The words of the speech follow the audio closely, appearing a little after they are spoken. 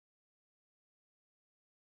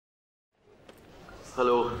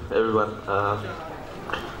Hello, everyone.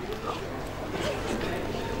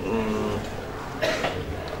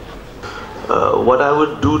 What I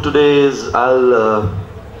would do today is I'll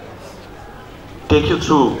take you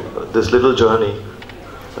through this little journey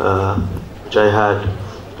which I had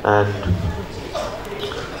and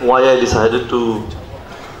why I decided to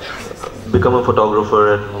become a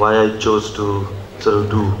photographer and why I chose to sort of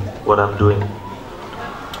do what I'm doing.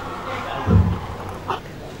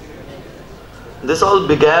 This all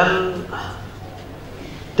began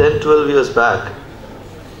 10-12 years back,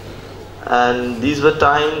 and these were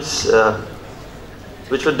times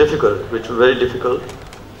which were difficult, which were very difficult.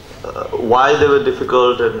 Why they were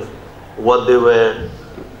difficult and what they were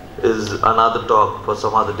is another talk for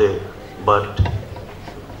some other day. But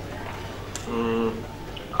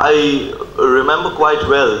I remember quite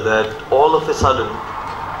well that all of a sudden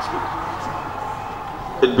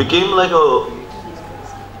it became like a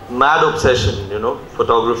mad obsession, you know,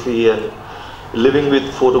 photography and living with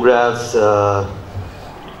photographs,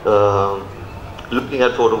 looking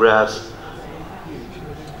at photographs.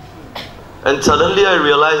 And suddenly I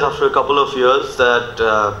realized after a couple of years that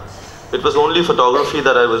it was only photography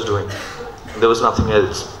that I was doing. There was nothing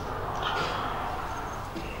else.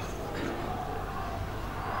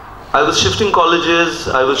 I was shifting colleges,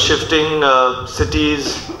 I was shifting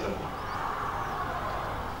cities,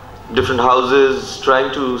 different houses,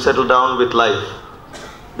 trying to settle down with life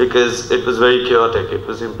because it was very chaotic. It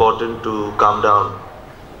was important to calm down.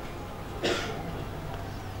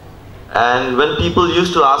 And when people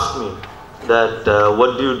used to ask me that,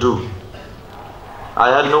 what do you do? I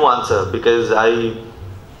had no answer because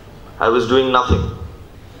I was doing nothing.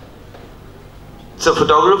 So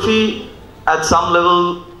photography at some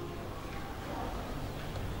level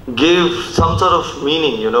gave some sort of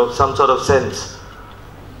meaning, you know, some sort of sense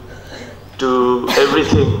to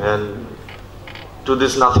everything and to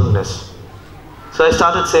this nothingness. So I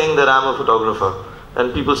started saying that I'm a photographer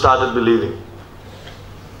and people started believing.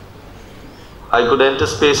 I could enter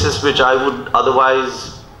spaces which I would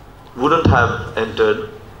otherwise wouldn't have entered.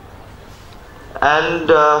 And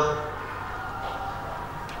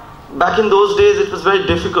back in those days it was very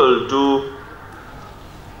difficult to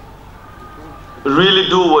really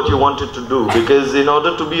do what you wanted to do, because in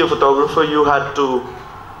order to be a photographer you had to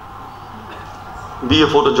be a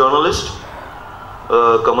photojournalist,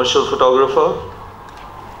 a commercial photographer,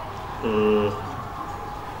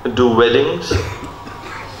 do weddings,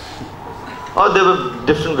 or there were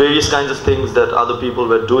different various kinds of things that other people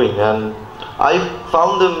were doing, and I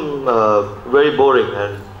found them very boring,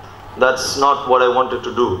 and that's not what I wanted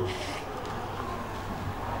to do.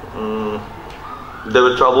 There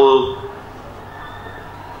were trouble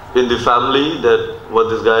in the family that what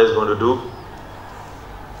this guy is going to do.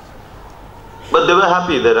 But they were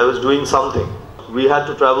happy that I was doing something. We had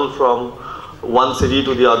to travel from one city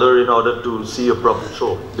to the other in order to see a proper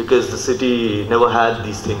show because the city never had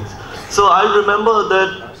these things. So I remember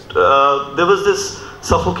that there was this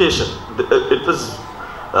suffocation. It was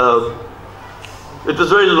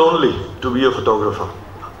very lonely to be a photographer.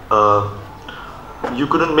 You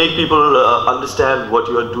couldn't make people understand what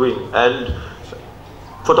you are doing. And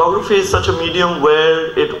photography is such a medium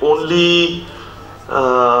where it only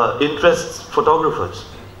interests photographers,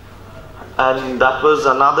 and that was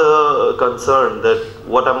another concern, that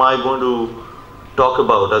what am I going to talk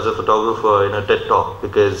about as a photographer in a TED talk,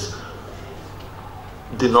 because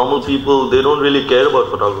the normal people, they don't really care about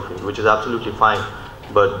photography, which is absolutely fine,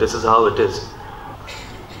 but this is how it is.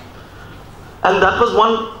 And that was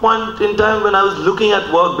one point in time when I was looking at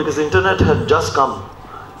work, because internet had just come.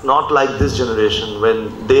 Not like this generation when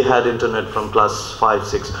they had internet from class 5,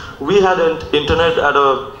 6. We had internet at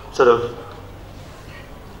a sort of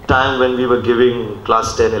time when we were giving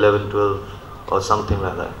class 10, 11, 12 or something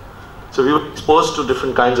like that. So we were exposed to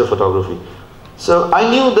different kinds of photography. So I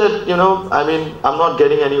knew that, you know, I mean, I'm not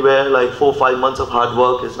getting anywhere. Like 4 or 5 months of hard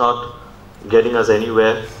work is not getting us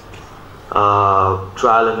anywhere.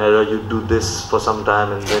 Trial and error, you do this for some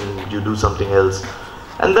time and then you do something else.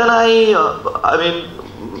 And then I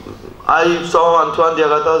saw Antoine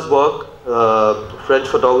Diagata's work, French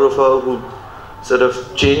photographer who sort of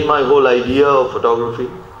changed my whole idea of photography.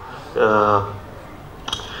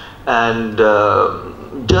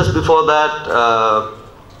 Just before that,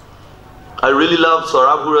 I really loved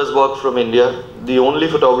Saurabh Hura's work from India, the only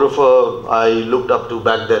photographer I looked up to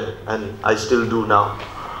back then, and I still do now.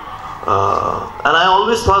 And I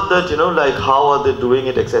always thought that, you know, like, how are they doing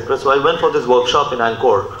it, etc. So I went for this workshop in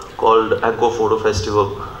Angkor called Angkor Photo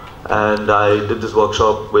Festival. And I did this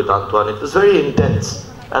workshop with Antoine. It was very intense.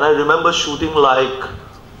 And I remember shooting like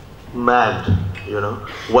mad, you know.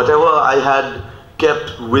 Whatever I had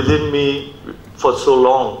kept within me for so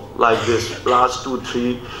long, like this last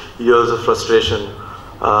 2-3 years of frustration.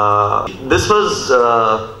 This was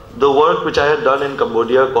the work which I had done in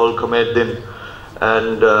Cambodia called Khmer Din,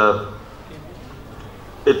 and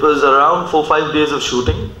it was around 4-5 days of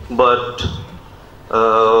shooting, but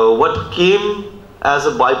what came as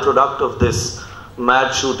a byproduct of this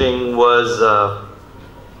mad shooting was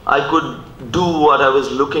I could do what I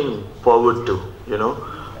was looking forward to, you know.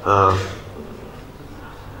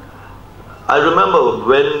 I remember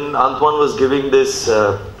when Antoine was giving this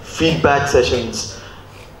feedback sessions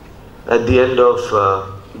at the end of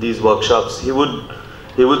these workshops, he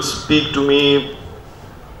would speak to me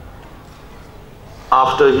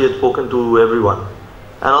after he had spoken to everyone.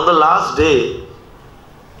 And on the last day,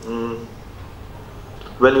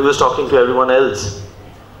 when he was talking to everyone else,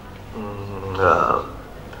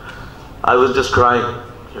 I was just crying,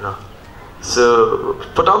 you know. So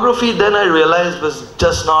photography, then I realized, was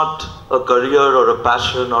just not a career or a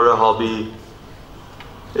passion or a hobby.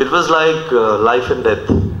 It was like life and death.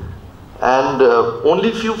 And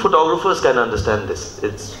only few photographers can understand this.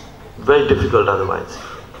 It's very difficult otherwise.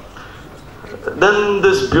 Then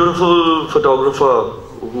this beautiful photographer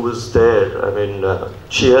who was there, I mean,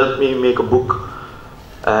 she helped me make a book.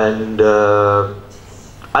 And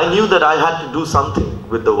I knew that I had to do something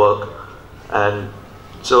with the work. And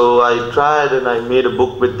so I tried and I made a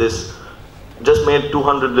book with this. Just made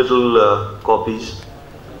 200 little copies.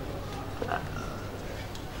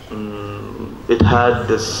 It had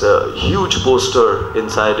this huge poster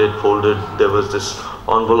inside it, folded. There was this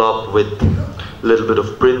envelope with a little bit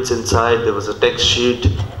of prints inside. There was a text sheet.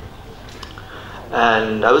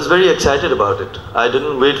 And I was very excited about it. I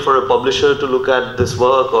didn't wait for a publisher to look at this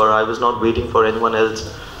work, or I was not waiting for anyone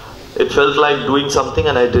else. It felt like doing something,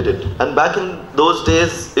 and I did it. And back in those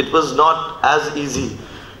days, it was not as easy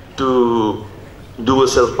to do a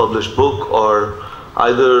self-published book, or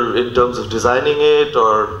either in terms of designing it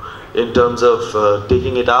or in terms of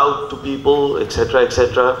taking it out to people, etc.,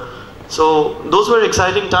 etc. So those were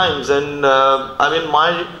exciting times, and I mean,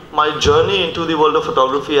 my journey into the world of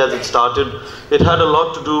photography as it started, it had a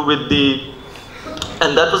lot to do with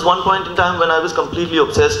and that was one point in time when I was completely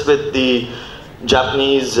obsessed with the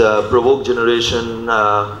Japanese Provoke generation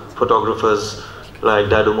photographers like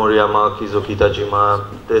Daido Moriyama, Kizo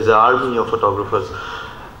Kitajima. There's an army of photographers.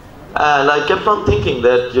 And I kept on thinking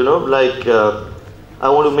that, you know, like, I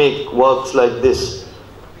want to make works like this.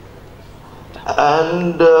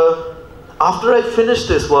 And after I finished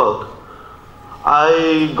this work,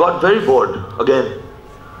 I got very bored again.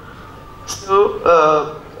 So,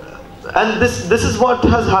 and this is what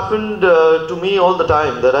has happened to me all the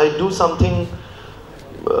time, that I do something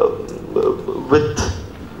with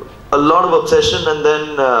a lot of obsession, and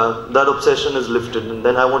then that obsession is lifted, and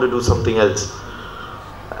then I want to do something else.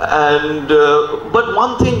 And but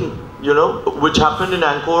one thing, you know, which happened in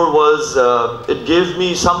Angkor was it gave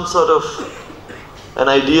me some sort of an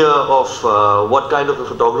idea of what kind of a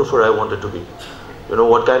photographer I wanted to be. You know,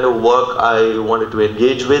 what kind of work I wanted to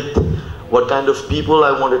engage with, what kind of people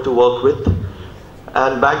I wanted to work with.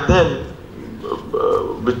 And back then,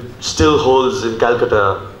 which still holds in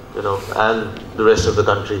Calcutta, you know, and the rest of the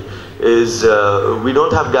country, is we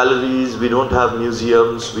don't have galleries, we don't have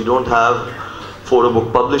museums, we don't have photo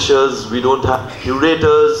book publishers, we don't have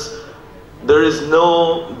curators. There's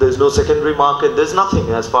no secondary market, there's nothing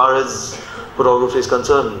as far as photography is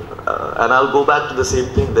concerned. And I'll go back to the same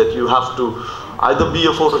thing, that you have to either be a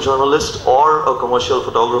photojournalist or a commercial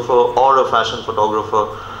photographer or a fashion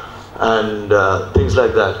photographer and things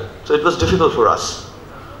like that. So it was difficult for us.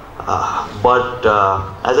 But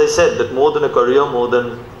as I said, that more than a career, more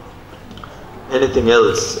than anything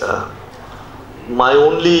else, my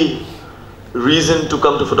only reason to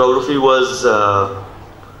come to photography was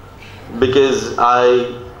because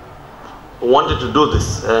I wanted to do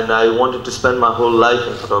this, and I wanted to spend my whole life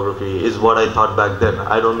in photography, is what I thought back then.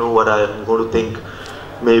 I don't know what I am going to think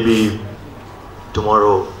maybe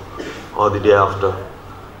tomorrow or the day after.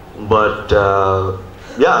 But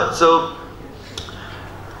yeah, so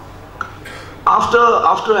after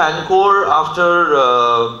Angkor,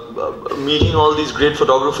 after meeting all these great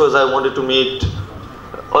photographers I wanted to meet,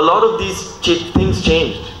 a lot of these things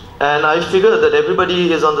changed. And I figure that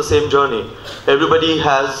everybody is on the same journey. Everybody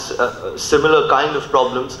has similar kind of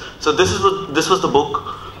problems. So this was the book.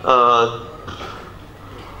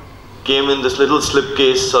 Came in this little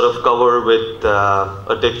slipcase sort of cover with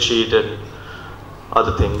a text sheet and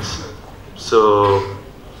other things. So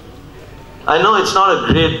I know it's not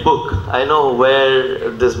a great book. I know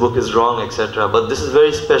where this book is wrong, etc. But this is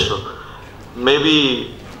very special.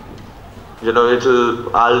 Maybe You know,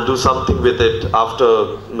 I'll do something with it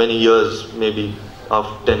after many years, maybe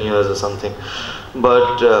after 10 years or something.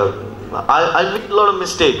 But I made a lot of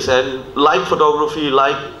mistakes, and like photography,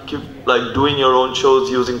 like doing your own shows,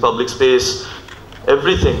 using public space,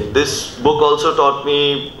 everything. This book also taught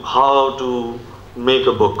me how to make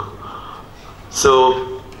a book.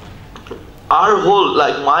 So our whole,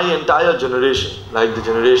 like my entire generation, like the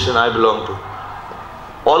generation I belong to,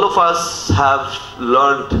 all of us have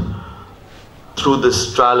learned through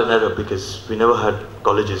this trial and error, because we never had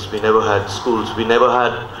colleges, we never had schools, we never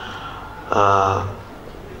had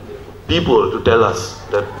people to tell us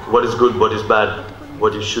that what is good, what is bad,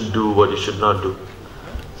 what you should do, what you should not do.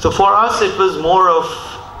 So for us it was more of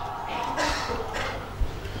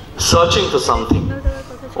searching for something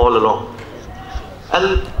all along.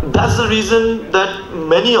 And that's the reason that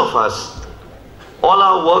many of us, all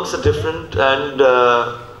our works are different, and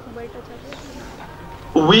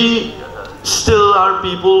we still are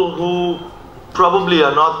people who probably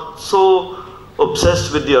are not so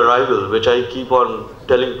obsessed with the arrival, which I keep on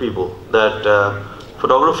telling people, that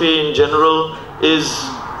photography in general is,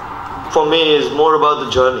 for me, is more about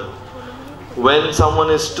the journey. When someone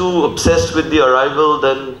is too obsessed with the arrival,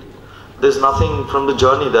 then there's nothing from the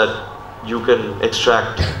journey that you can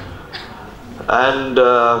extract. And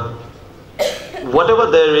whatever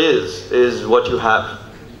there is what you have.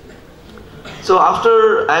 So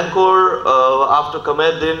after Angkor, after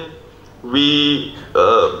Kameddin,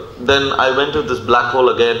 then I went to this black hole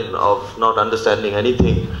again of not understanding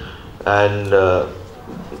anything, and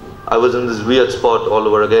I was in this weird spot all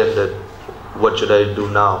over again, that what should I do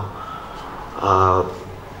now?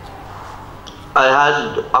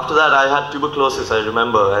 After that I had tuberculosis, I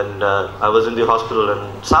remember, and I was in the hospital,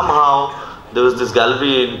 and somehow there was this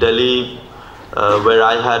gallery in Delhi where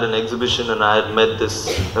I had an exhibition, and I had met this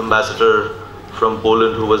ambassador from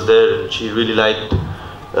Poland who was there, and she really liked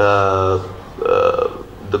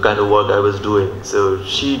the kind of work I was doing. So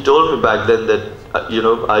she told me back then that, you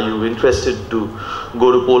know, are you interested to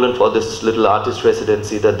go to Poland for this little artist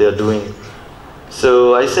residency that they're doing?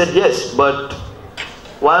 So I said yes, but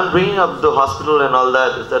why I'm bringing up the hospital and all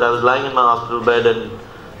that is that I was lying in my hospital bed, and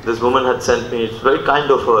this woman had sent me, it's very kind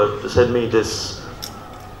of her to send me this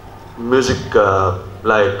music,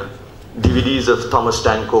 like DVDs of Thomas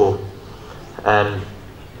Stanko, and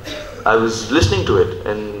I was listening to it,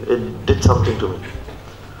 and it did something to me.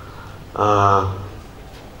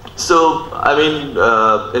 So, I mean,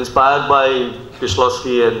 inspired by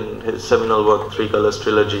Kieślowski and his seminal work, Three Colors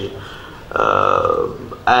Trilogy,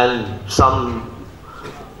 and some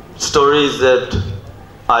stories that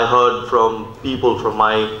I heard from people from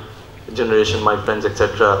my generation, my friends,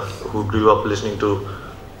 etc., who grew up listening to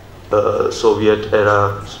Soviet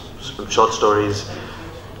era short stories.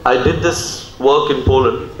 I did this work in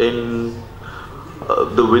Poland in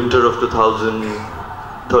the winter of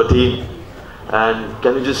 2013, and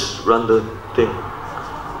can you just run the thing?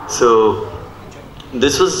 So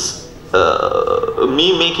this was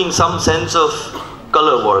me making some sense of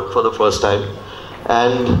color work for the first time,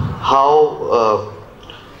 and how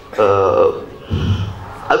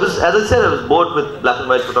I was, as I said, I was bored with black and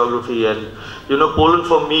white photography, and you know, Poland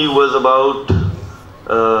for me was about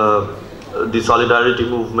the solidarity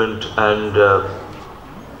movement, and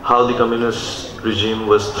how the communist regime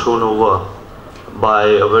was thrown over by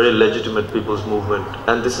a very legitimate people's movement.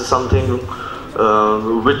 And this is something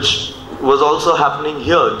which was also happening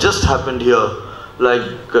here, just happened here, like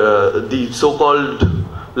the so-called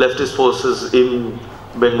leftist forces in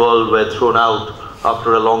Bengal were thrown out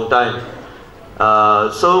after a long time.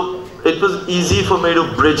 So it was easy for me to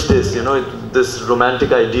bridge this, you know, this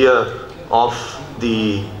romantic idea of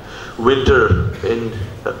the winter in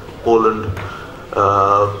Poland,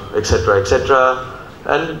 etc., etc.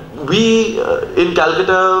 And we, in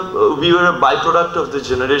Calcutta, we were a byproduct of the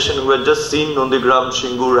generation who had just seen Nondigram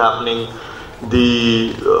Shingur happening,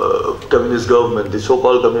 the communist government, the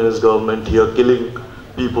so-called communist government here killing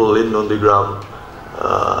people in Nondigram.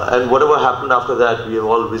 And whatever happened after that, we have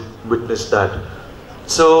all witnessed that.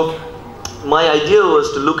 So my idea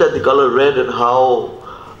was to look at the color red and how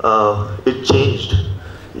it changed,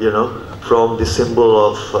 you know, from the symbol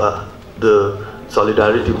of the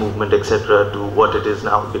solidarity movement, etc., to what it is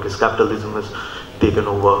now, because capitalism has taken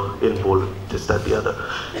over in Poland, this, that, the other.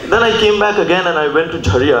 Then I came back again, and I went to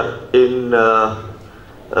Jharia in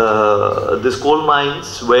this coal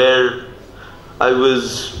mines, where I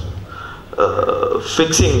was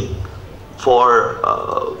fixing for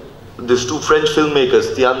these two French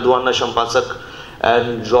filmmakers, Tian Douana Champasak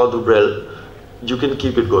and Jean Dubrel. You can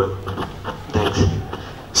keep it going. Thanks.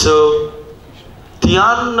 So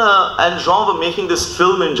Tian and Jean were making this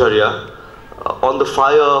film in Jharia on the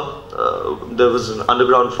fire, there was an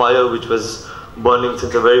underground fire which was burning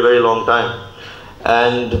since a very, very long time.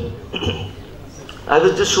 And I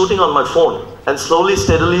was just shooting on my phone. And slowly,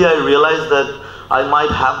 steadily, I realized that I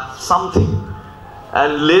might have something.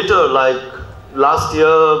 And later, like last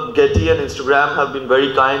year, Getty and Instagram have been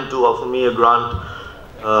very kind to offer me a grant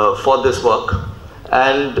for this work.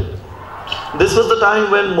 And this was the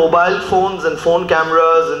time when mobile phones and phone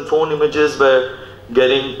cameras and phone images were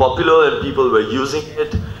getting popular and people were using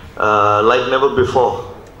it like never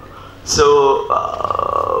before. So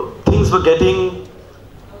things were getting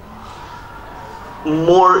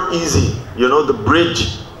more easy. You know, the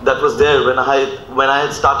bridge that was there when I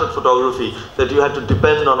had started photography, that you had to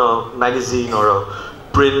depend on a magazine or a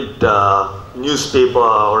print newspaper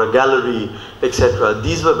or a gallery, etc.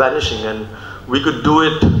 These were vanishing, and we could do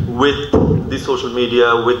it with the social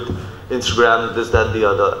media, with Instagram, this, that, the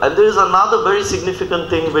other. And there is another very significant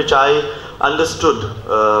thing which I understood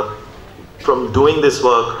from doing this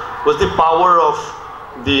work, was the power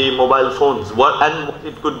of the mobile phones, what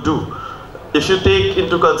it could do. If you take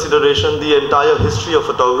into consideration the entire history of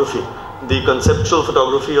photography, the conceptual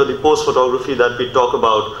photography or the post-photography that we talk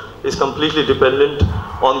about is completely dependent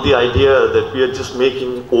on the idea that we are just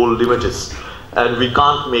making old images and we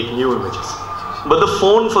can't make new images. But the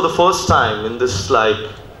phone, for the first time in this like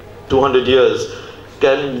 200 years,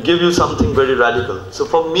 can give you something very radical. So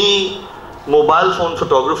for me, mobile phone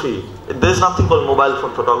photography, there's nothing called mobile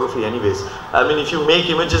phone photography anyways. I mean, if you make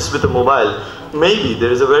images with a mobile, maybe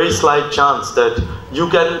there is a very slight chance that you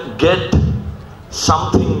can get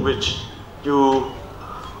something which you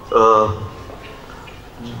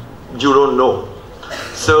don't know.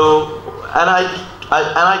 So, and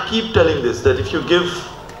I keep telling this, that if you give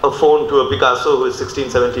a phone to a Picasso who is 16,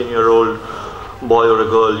 17-year-old boy or a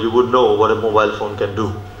girl, you would know what a mobile phone can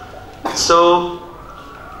do. So,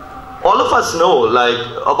 all of us know, like,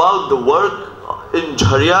 about the work in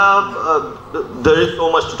Jharia. There is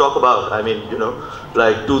so much to talk about. I mean, you know,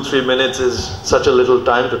 like 2-3 minutes is such a little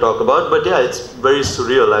time to talk about, but yeah, it's very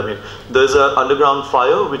surreal. I mean, there's an underground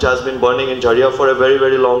fire which has been burning in Jharia for a very,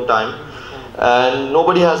 very long time, and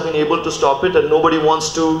nobody has been able to stop it, and nobody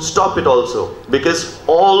wants to stop it also, because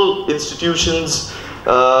all institutions,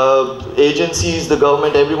 agencies, the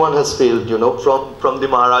government, everyone has failed, you know, from the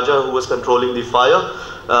Maharaja who was controlling the fire.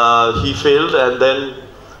 He failed, and then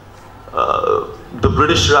the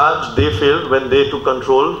British Raj, they failed when they took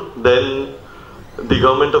control. Then the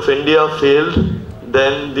government of India failed.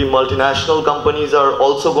 Then the multinational companies are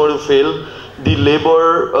also going to fail. The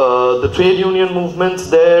labor, the trade union movements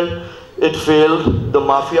there, it failed. The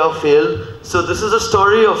mafia failed. So this is a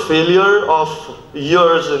story of failure of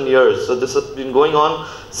years and years. So this has been going on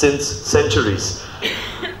since centuries.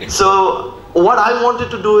 So what I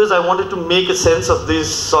wanted to do is I wanted to make a sense of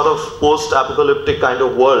this sort of post-apocalyptic kind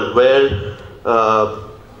of world where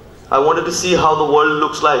I wanted to see how the world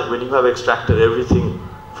looks like when you have extracted everything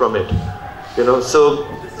from it. You know, so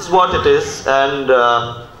this is what it is, and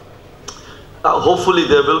hopefully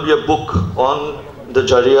there will be a book on the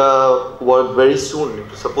Jharia work very soon.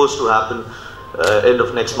 It's supposed to happen end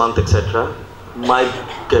of next month, etc. Might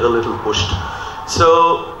get a little pushed.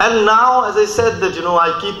 So, and now, as I said, that, you know,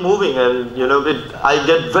 I keep moving, and, you know, I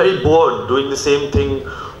get very bored doing the same thing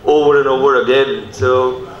over and over again.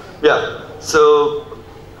 So, yeah. So,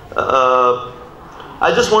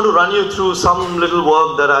 I just want to run you through some little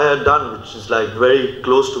work that I had done, which is like very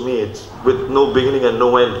close to me. It's with no beginning and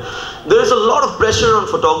no end. There is a lot of pressure on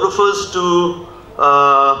photographers to,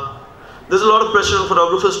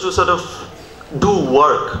 sort of do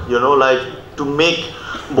work, you know, like to make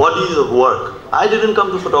bodies of work. I didn't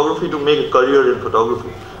come to photography to make a career in photography.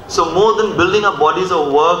 So more than building up bodies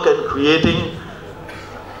of work and creating,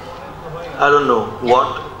 I don't know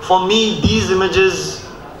what, for me these images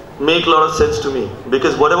make a lot of sense to me,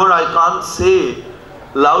 because whatever I can't say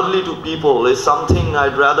loudly to people is something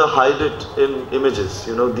I'd rather hide it in images.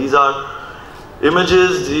 You know, these are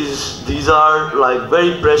images, these are like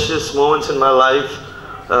very precious moments in my life,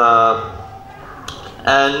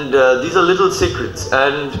 and these are little secrets.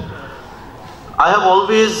 And I have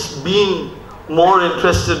always been more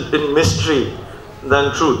interested in mystery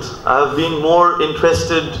than truth. I have been more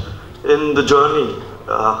interested in the journey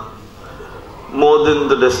more than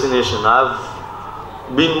the destination.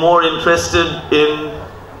 I've been more interested in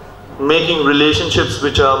making relationships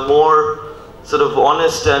which are more sort of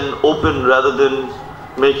honest and open, rather than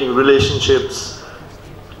making relationships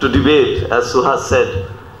to debate, as Suhas said.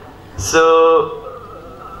 So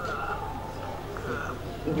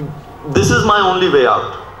this is my only way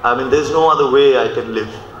out. I mean, there's no other way I can live.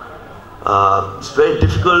 It's very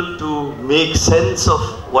difficult to make sense of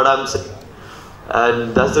what I'm saying.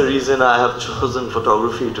 And that's the reason I have chosen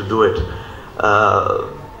photography to do it.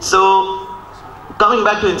 So coming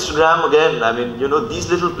back to Instagram again, I mean, you know, these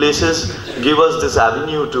little places give us this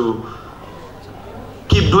avenue to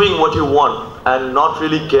keep doing what you want and not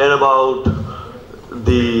really care about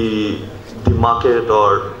the market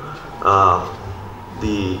or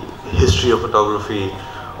the history of photography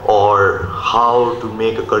or how to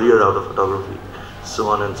make a career out of photography, so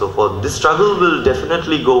on and so forth. This struggle will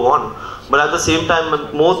definitely go on, but at the same time,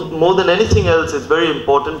 more than anything else, it's very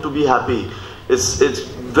important to be happy. It's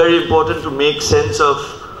very important to make sense of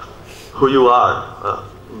who you are,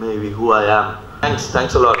 maybe who I am.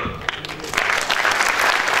 Thanks a lot.